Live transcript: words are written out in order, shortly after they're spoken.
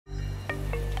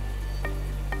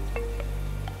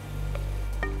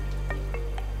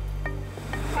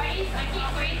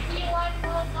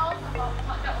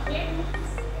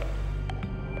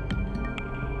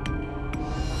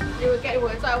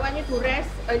work. So I want you to rest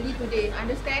early today.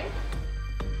 Understand?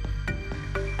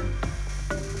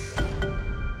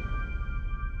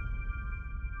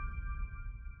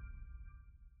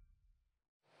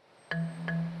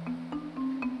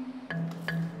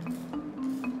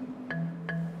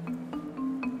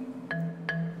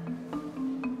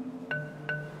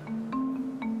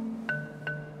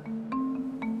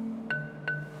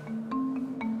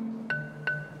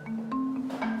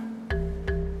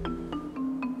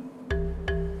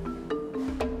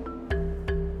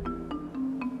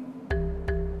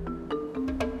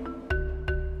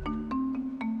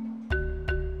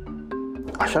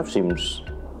 Ashraf seems,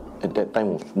 at that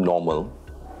time, normal,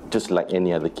 just like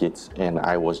any other kids, and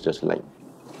I was just like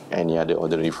any other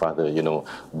ordinary father, you know,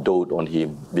 dote on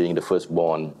him, being the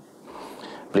firstborn,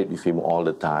 played with him all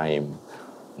the time.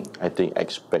 I think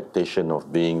expectation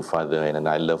of being father, and then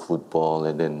I love football,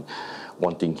 and then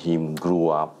wanting him grew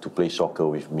up to play soccer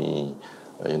with me,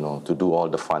 you know, to do all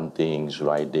the fun things,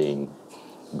 riding,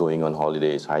 going on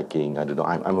holidays, hiking, I don't know.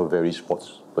 I'm a very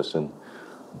sports person.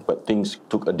 But things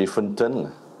took a different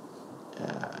turn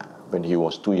when he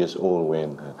was 2 years old,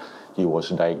 when he was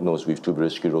diagnosed with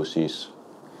tuberous sclerosis.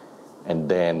 And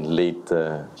then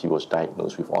later, he was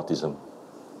diagnosed with autism.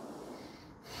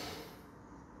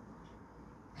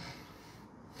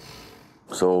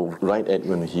 So right at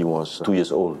when he was 2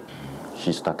 years old,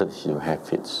 he started to have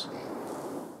fits.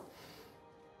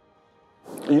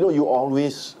 You know, you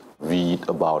always read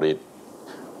about it,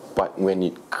 but when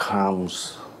it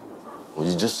comes,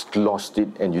 you just lost it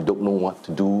and you don't know what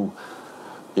to do.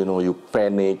 You know, you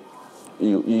panic,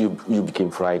 you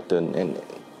became frightened, and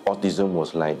autism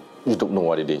was like, you don't know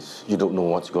what it is. You don't know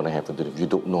what's going to happen to them. You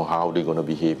don't know how they're going to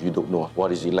behave. You don't know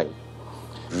what is it like.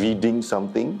 Reading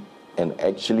something and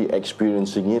actually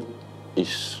experiencing it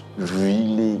is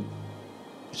really,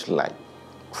 it's like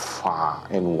far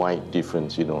and wide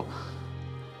difference, you know.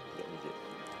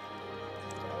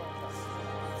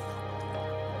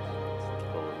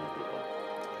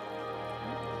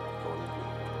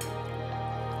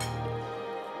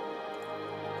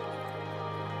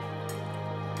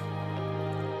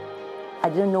 I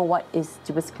didn't know what is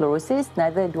tuberous sclerosis,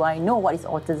 neither do I know what is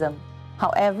autism.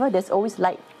 However, there's always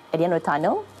light at the end of the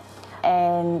tunnel.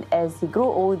 And as he grew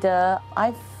older,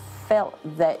 I felt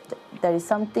that there is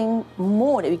something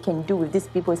more that we can do with these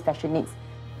people with special needs.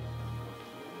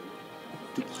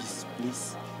 Took his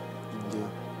place in the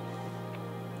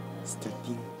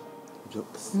starting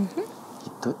blocks. He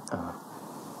thought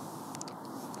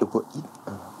about it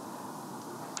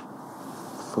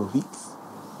for weeks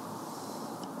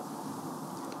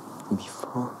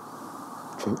before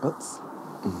tryouts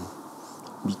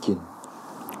began.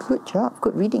 Good job,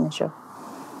 good reading, Ashraf.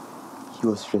 He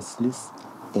was restless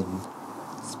and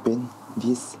spent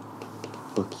days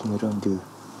walking around the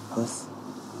house.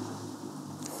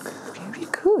 Very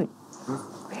good,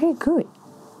 very good.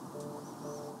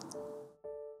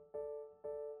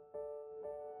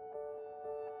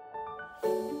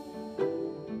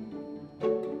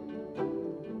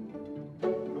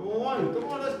 Come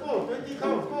on, let's go. 20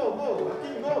 counts, go. I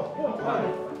think go.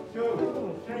 1, 2,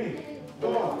 3,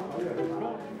 4.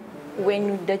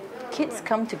 When the kids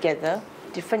come together,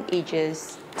 different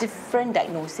ages, different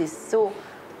diagnoses. So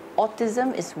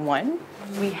autism is one.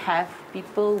 We have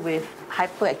people with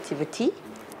hyperactivity.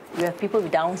 We have people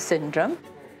with Down syndrome.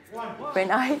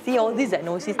 When I see all these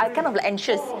diagnoses, I kind of like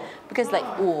anxious because like,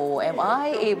 oh, am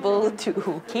I able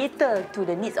to cater to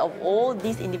the needs of all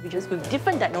these individuals with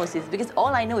different diagnoses? Because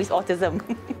all I know is autism.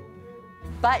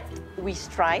 But we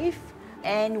strive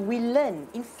and we learn.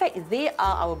 In fact, they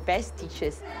are our best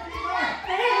teachers.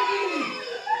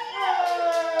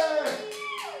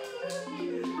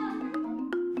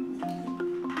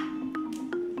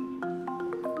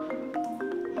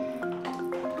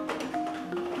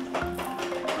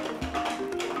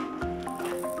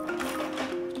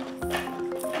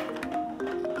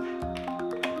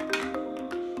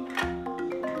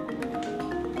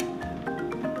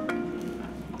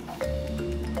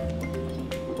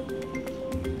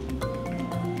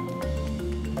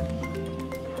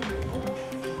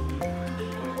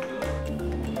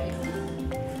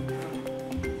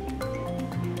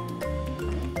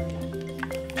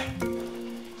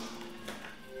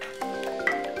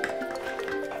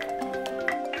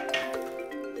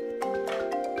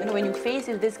 When you face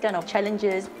with this kind of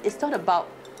challenges, it's not about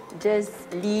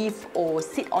just leave or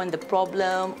sit on the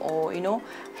problem or,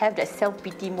 have that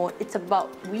self-pity mode. It's about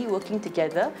we working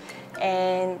together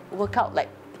and work out like,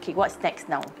 okay, what's next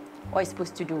now? What is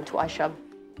supposed to do to Ashraf?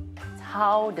 It's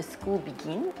how the school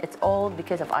began. It's all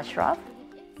because of Ashraf.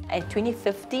 In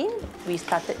 2015, we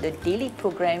started the daily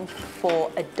program for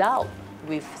adult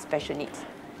with special needs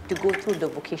to go through the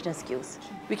vocational skills.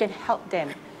 We can help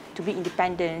them to be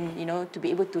independent, you know, to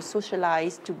be able to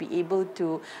socialize, to be able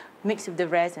to mix with the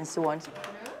rest and so on.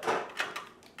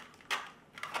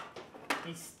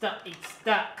 It's stuck, it's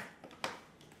stuck.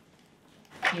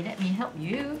 Okay, let me help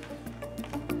you.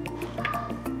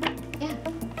 Yeah,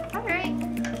 all right,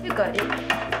 you got it.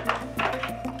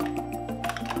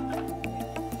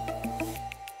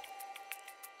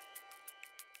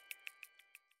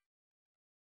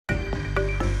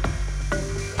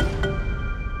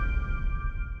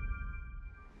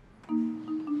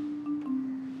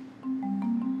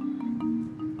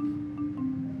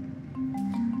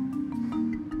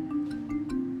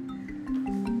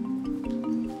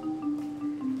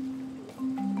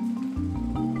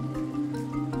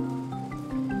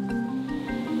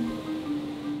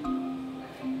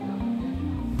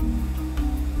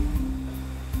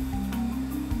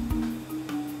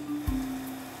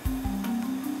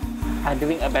 I'm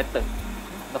doing a better.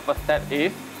 The first step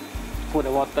is put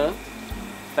the water,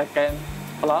 second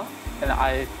flour, and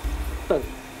I stir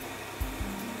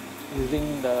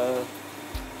using the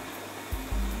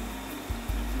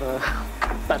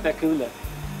spatula,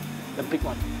 the big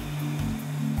one.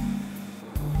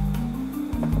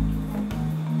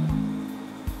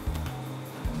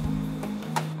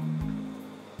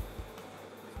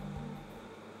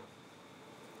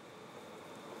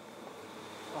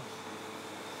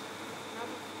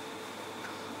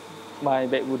 My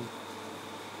back wound.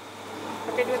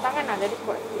 Pakai dua tangan lah, jadi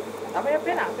kuat. Tak payah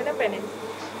pen lah, kena pen ni.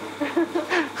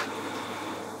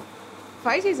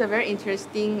 Faiz is a very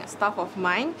interesting staff of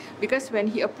mine because when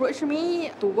he approached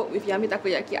me to work with Yummy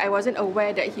Takoyaki, I wasn't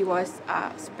aware that he was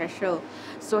special.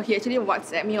 So he actually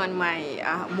WhatsApped me on my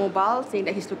mobile saying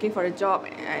that he's looking for a job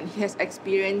and he has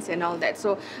experience and all that.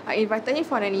 So I invited him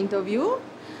for an interview.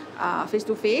 Face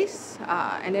to face,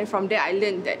 and then from there I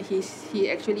learned that he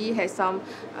actually has some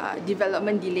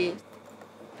development delay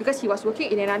because he was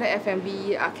working in another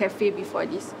F&B cafe before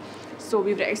this. So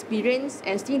with the experience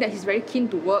and seeing that he's very keen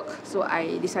to work, so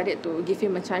I decided to give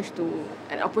him a chance to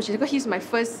an opportunity because he's my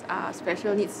first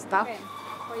special needs staff.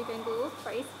 What you can do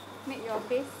is make your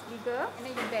base bigger and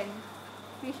then you bend.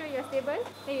 Make sure you're stable,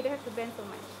 then you don't have to bend so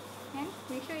much. And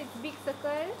make sure it's big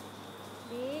circle,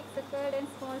 then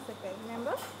small circle.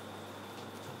 Remember?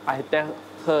 I tell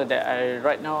her that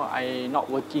right now I'm not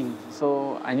working,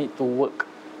 so I need to work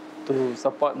to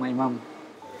support my mom.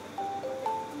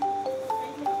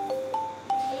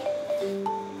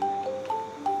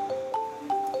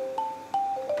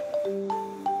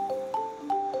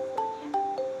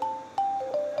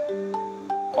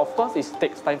 Of course, it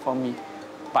takes time for me,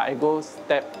 but I go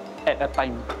step at a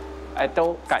time. I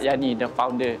told Kak Yani, the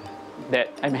founder, that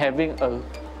I'm having a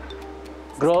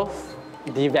growth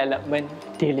development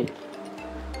delay,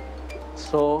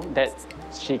 so that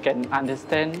she can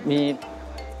understand me.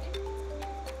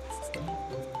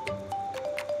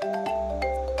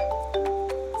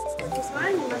 This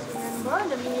one, you must remember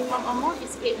the minimum amount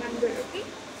is 800, okay?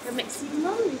 The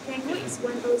maximum you can go is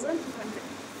 1,200.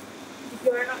 If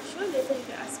you are not sure, later you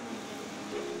can ask me.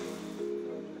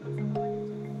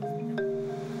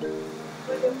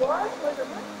 Hold the ball, hold the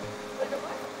ball, hold the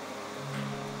ball.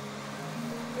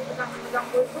 Pegang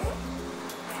foto.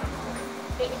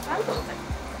 Okay, it's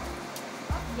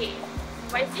okay.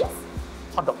 What is this?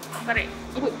 Hot dog. Correct.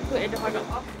 Put at the hot dog.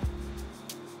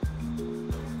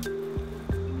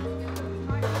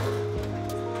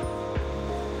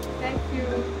 Thank you.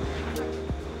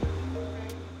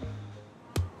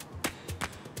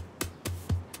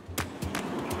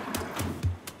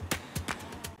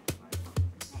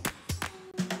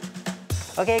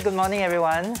 Okay, good morning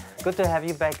everyone. Good to have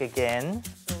you back again.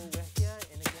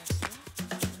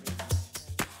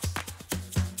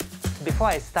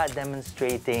 Before I start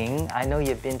demonstrating, I know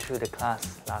you've been through the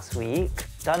class last week.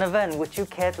 Donovan, would you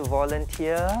care to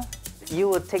volunteer? You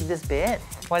will take this bit.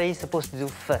 What are you supposed to do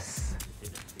first?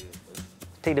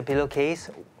 Take the pillowcase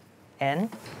and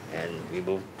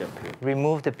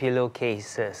remove the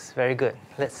pillowcases. Very good.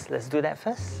 Let's do that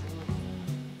first.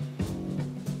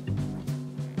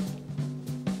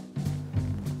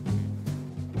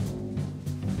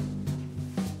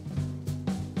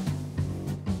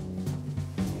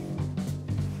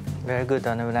 Very good,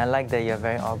 Donovan. I like that you're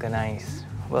very organized.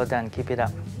 Well done. Keep it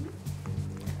up.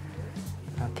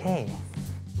 Okay.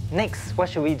 Next, what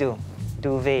should we do?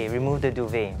 Duvet. Remove the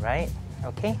duvet, right?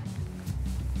 Okay.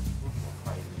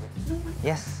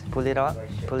 Yes. Pull it out.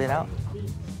 Pull it out.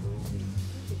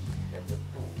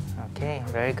 Okay.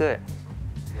 Very good.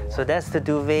 So that's the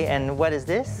duvet. And what is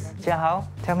this? Jiahao,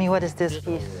 tell me what is this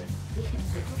piece?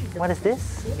 What is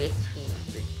this?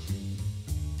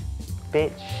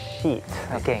 Bed sheet.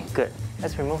 Okay, good.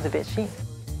 Let's remove the bed sheet.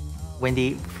 When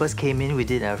they first came in, we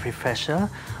did a refresher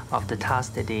of the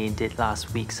tasks that they did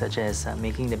last week, such as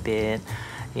making the bed,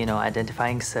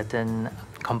 identifying certain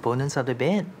components of the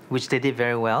bed, which they did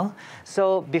very well.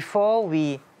 So before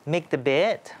we make the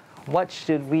bed, what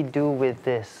should we do with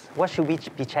this? What should we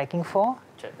be checking for?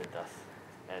 Check the dust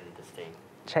and the stain.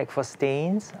 Check for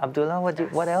stains. Abdullah,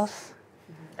 what else?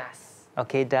 Dust.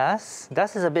 Okay, dust.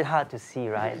 Dust is a bit hard to see,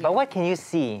 right? But what can you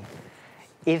see?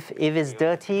 If it's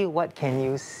dirty, what can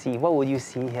you see? What would you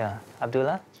see here,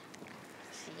 Abdullah?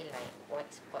 See like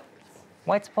white spots.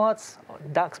 White spots,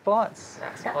 dark spots.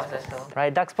 Dark spots as well.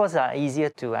 Right, dark spots are easier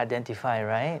to identify,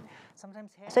 right? Sometimes.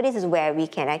 So this is where we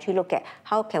can actually look at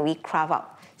how can we carve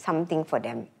out something for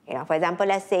them. For example,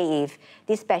 let's say if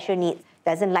this special needs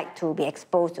doesn't like to be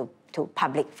exposed to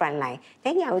public frontline,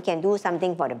 then we can do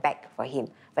something for the back for him.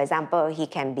 For example, he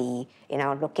can be,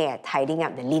 looking at tidying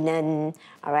up the linen,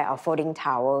 all right, or folding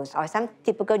towels, or some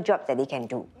typical jobs that he can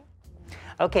do.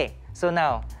 Okay, so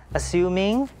now,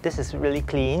 assuming this is really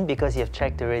clean because you have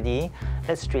checked already,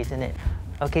 let's straighten it.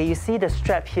 Okay, you see the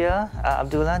strap here,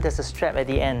 Abdullah, there's a strap at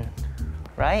the end,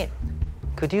 right?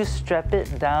 Could you strap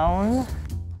it down?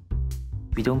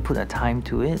 We don't put a time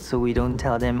to it, so we don't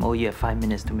tell them, oh, you have 5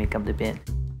 minutes to make up the bed.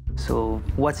 So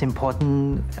what's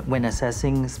important when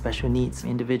assessing special needs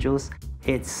individuals,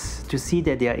 it's to see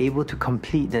that they are able to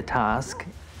complete the task.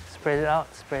 Spread it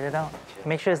out, spread it out.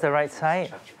 Make sure it's the right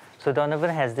side. So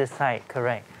Donovan has this side,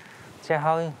 correct.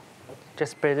 Jiahao,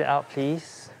 just spread it out,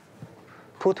 please.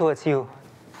 Pull towards you.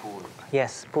 Pull.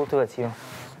 Yes, pull towards you.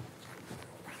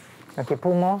 Okay,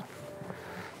 pull more.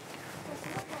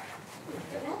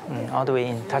 All the way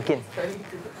in, tuck in.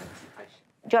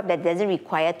 Job that doesn't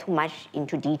require too much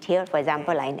into detail. For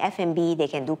example, like in F&B, they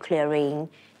can do clearing,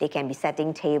 they can be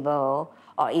setting table,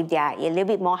 or if they are a little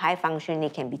bit more high function, they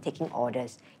can be taking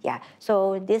orders. Yeah,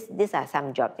 so these are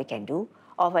some jobs they can do.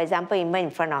 Or for example, even in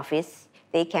front office,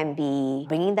 they can be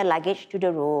bringing the luggage to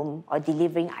the room or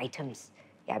delivering items.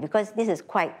 Yeah, because this is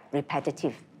quite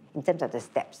repetitive in terms of the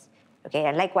steps. Okay,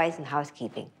 and likewise in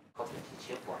housekeeping.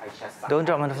 Don't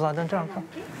drop on the floor, don't drop.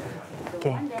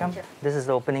 Okay, come. This is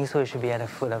the opening, so it should be at the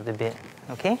foot of the bed,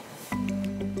 okay?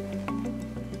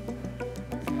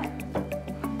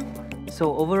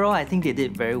 So overall, I think they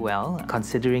did very well,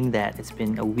 considering that it's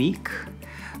been a week.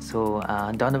 So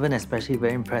Donovan especially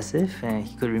very impressive, and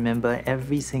he could remember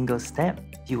every single step.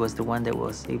 He was the one that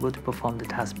was able to perform the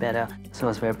task better, so I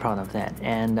was very proud of that.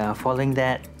 And following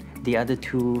that, the other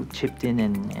two chipped in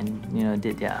and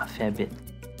did their fair bit.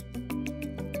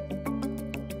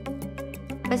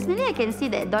 Personally, I can see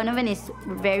that Donovan is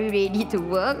very ready to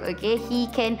work, okay? He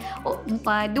can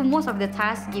do most of the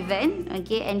tasks given,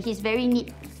 okay? And he's very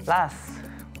neat. Last,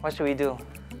 what should we do?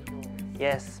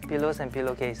 Yes, pillows and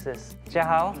pillowcases.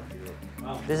 Jiahao,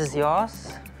 this is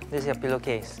yours. This is your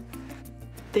pillowcase.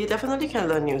 They definitely can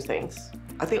learn new things.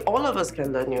 I think all of us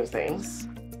can learn new things.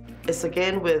 It's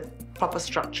again with proper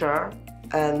structure,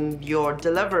 and your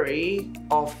delivery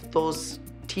of those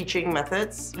teaching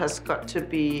methods has got to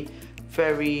be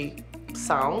very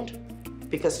sound,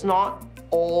 because not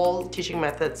all teaching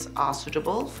methods are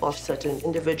suitable for certain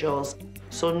individuals.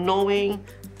 So knowing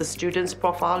the student's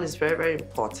profile is very, very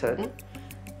important.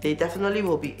 They definitely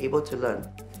will be able to learn.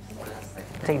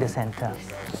 Take the center.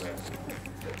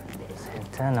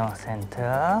 Center, no,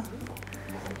 center.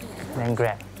 Then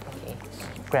grab.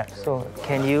 Grab. So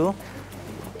can you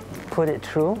put it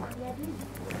through?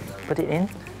 Put it in?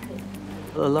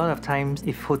 A lot of times,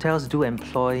 if hotels do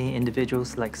employ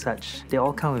individuals like such, they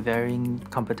all come with varying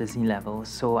competency levels.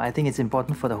 So I think it's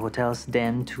important for the hotels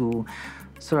then to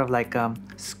sort of like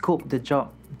scope the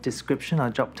job description or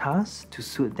job task to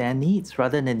suit their needs,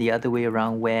 rather than the other way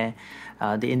around, where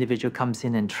the individual comes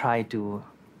in and try to,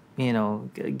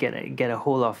 get a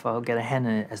hold of or get a hand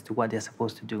in it as to what they're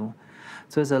supposed to do.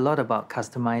 So it's a lot about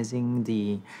customizing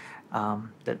the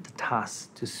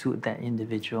task to suit that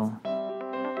individual.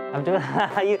 I'm doing,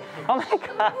 oh my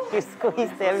God, you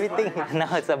squeezed everything.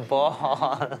 Now it's a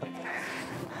ball.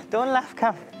 Don't laugh,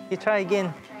 come. You try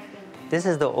again. This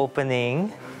is the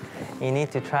opening. You need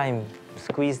to try and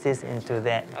squeeze this into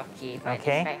that.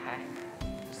 Okay?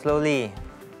 Slowly.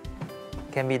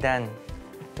 Can be done.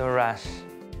 Don't rush.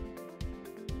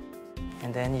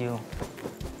 And then you...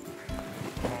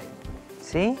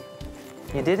 See?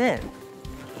 You did it.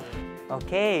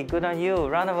 Okay, good on you.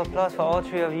 Round of applause for all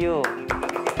three of you.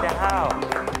 How?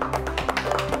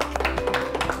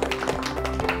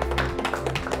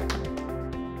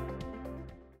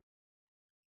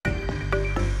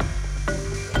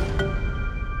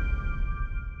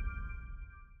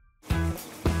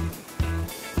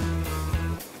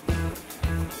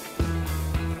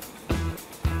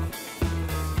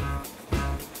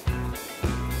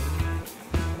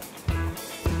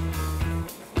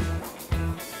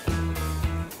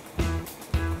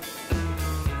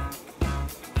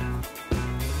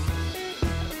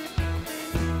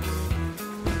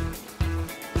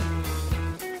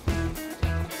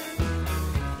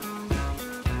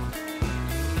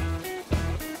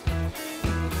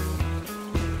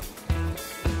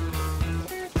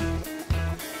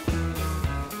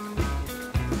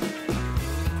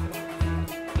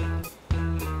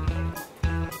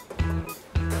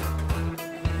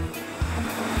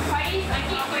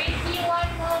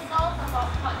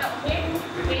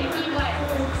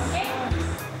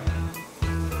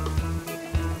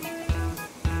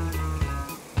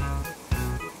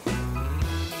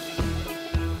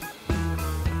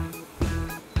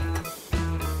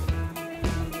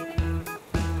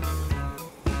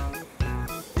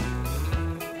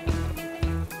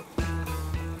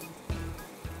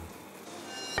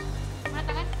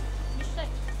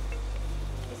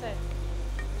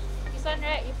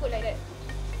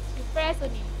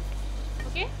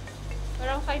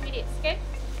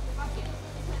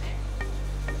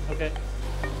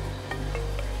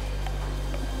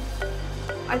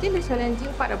 I think the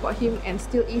challenging part about him, and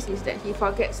still is that he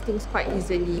forgets things quite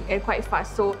easily and quite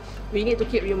fast. So we need to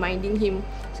keep reminding him.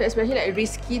 So especially like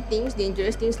risky things,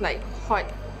 dangerous things like hot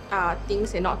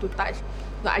things and not to touch.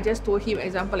 Like I just told him,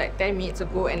 example, like 10 minutes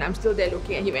ago, and I'm still there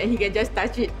looking at him, and he can just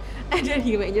touch it, and then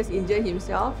he might just injure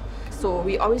himself. So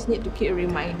we always need to keep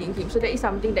reminding him. So that is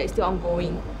something that is still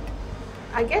ongoing.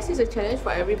 I guess it's a challenge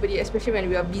for everybody, especially when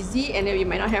we are busy and then we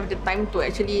might not have the time to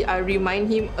actually remind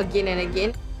him again and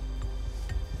again.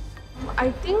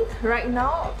 I think right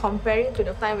now, comparing to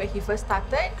the time when he first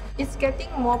started, it's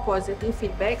getting more positive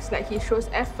feedbacks. Like he shows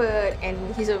effort and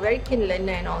he's a very keen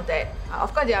learner and all that.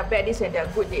 Of course, there are bad days and there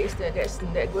are good days.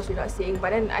 That goes without saying.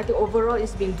 But then I think overall,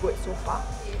 it's been good so far.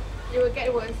 It will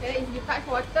get worse. If you touch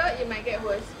water, it might get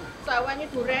worse. So I want you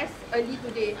to rest early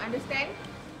today. Understand?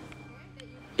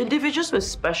 Individuals with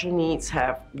special needs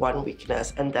have one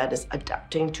weakness, and that is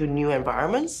adapting to new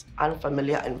environments,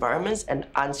 unfamiliar environments, and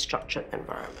unstructured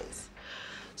environments.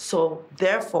 So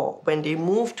therefore, when they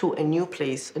move to a new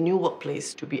place, a new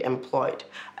workplace to be employed,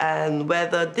 and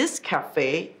whether this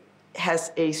cafe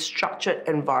has a structured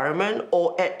environment,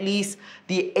 or at least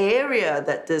the area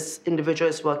that this individual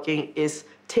is working is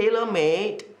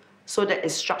tailor-made so that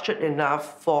it's structured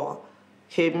enough for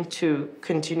him to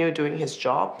continue doing his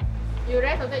job. You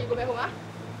rest after you go back home,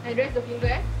 and rest the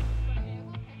finger.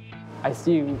 I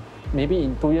see maybe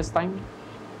in 2 years' time,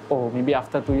 or maybe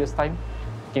after 2 years' time,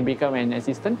 can become an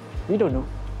assistant. We don't know.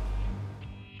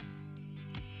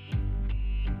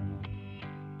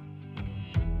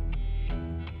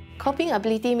 Coping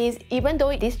ability means even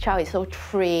though this child is so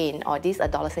trained or this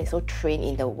adolescent is so trained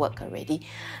in the work already,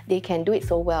 they can do it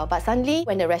so well. But suddenly,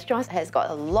 when the restaurant has got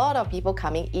a lot of people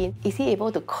coming in, is he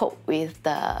able to cope with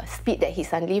the speed that he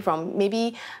suddenly from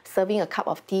maybe serving a cup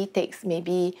of tea takes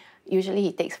usually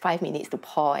he takes 5 minutes to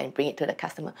pour and bring it to the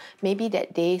customer. Maybe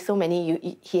that day,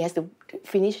 he has to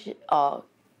finish or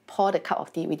pour the cup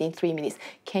of tea within 3 minutes.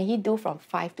 Can he do from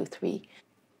 5 to 3?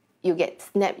 You get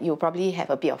snapped, you probably have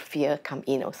a bit of fear come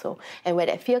in also. And when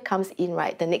that fear comes in,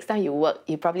 right, the next time you work,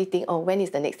 you probably think, oh, when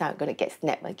is the next time I'm going to get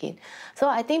snapped again? So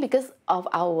I think because of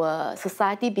our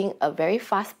society being a very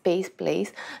fast-paced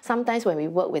place, sometimes when we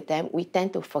work with them, we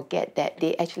tend to forget that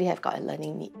they actually have got a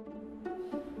learning need.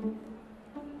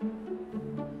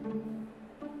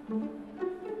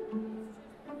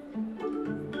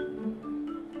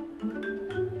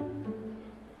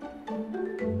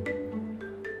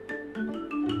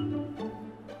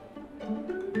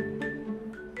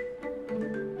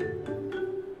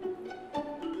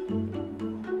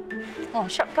 Oh,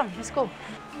 Ashraf, come, let's go.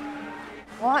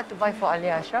 What to buy for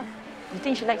Alia, Ashraf? You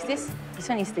think she likes this? This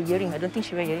one is the earring. I don't think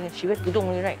she wears earring. She wears tudung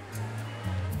only, right?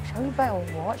 Shall we buy a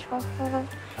watch for her?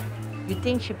 You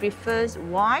think she prefers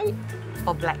white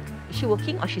or black? Is she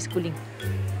working or she's schooling?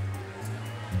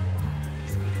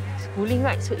 Schooling,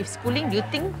 right? So if schooling, do you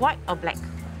think white or black?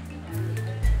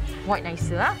 White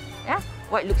nicer, huh? Yeah?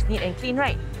 White looks neat and clean,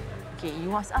 right? Okay, you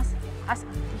must ask. Ask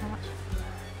how much?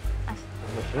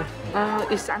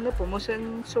 It's under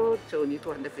promotion, so it's only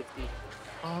 250.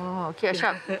 Oh, okay,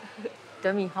 Ashraf.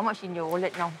 Tell me, how much in your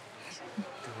wallet now?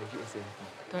 270.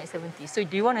 270. So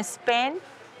do you want to spend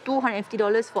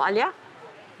 $250 for Alia?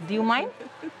 Do you mind?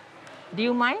 Do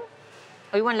you mind?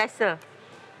 Or you want lesser?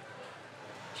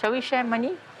 Shall we share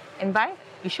money and buy?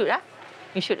 You should, huh?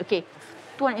 You should, okay.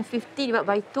 250 divided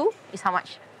by 2 is how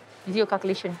much? Is your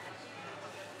calculation?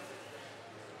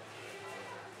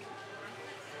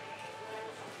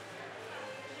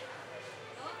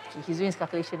 Okay, he's doing his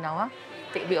calculation now, huh?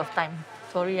 Take a bit of time.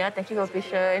 Sorry, thank you for your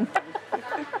patience.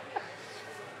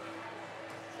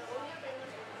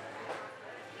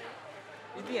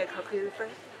 You need a calculator?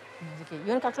 Okay, you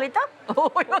want a calculator?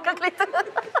 Oh, you want a calculator?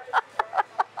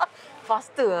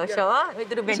 Faster, Ashraf. Need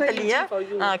to do mentally, yeah?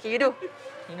 Okay, you do.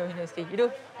 You know, okay, you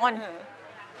do. One.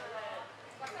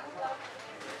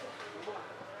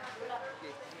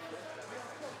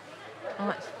 How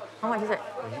much? How much is that?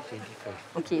 125.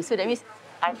 Okay, so that means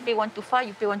I pay 125,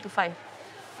 you pay 125.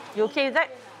 You okay with that?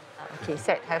 Okay,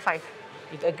 set. High five.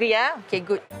 You agree, yeah? Okay,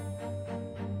 good.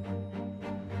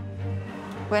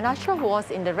 When Ashraf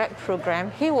was in the REC program,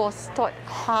 he was taught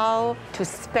how to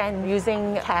spend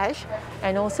using cash,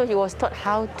 and also he was taught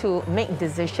how to make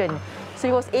decisions. So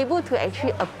he was able to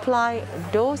actually apply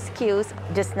those skills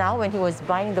just now when he was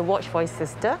buying the watch for his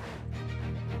sister.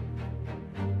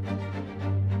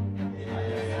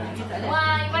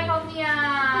 Wow, you buy for me,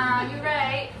 you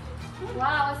right?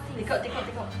 Wow, what's this? Take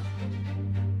out.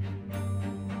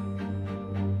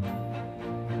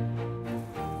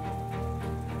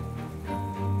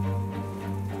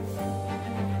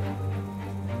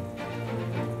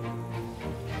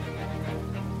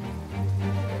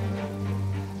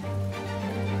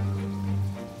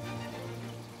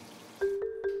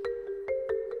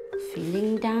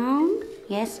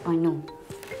 Yes or no?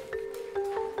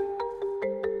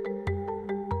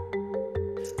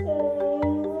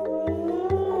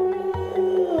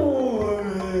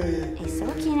 It's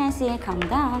okay, Nasir. Calm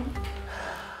down.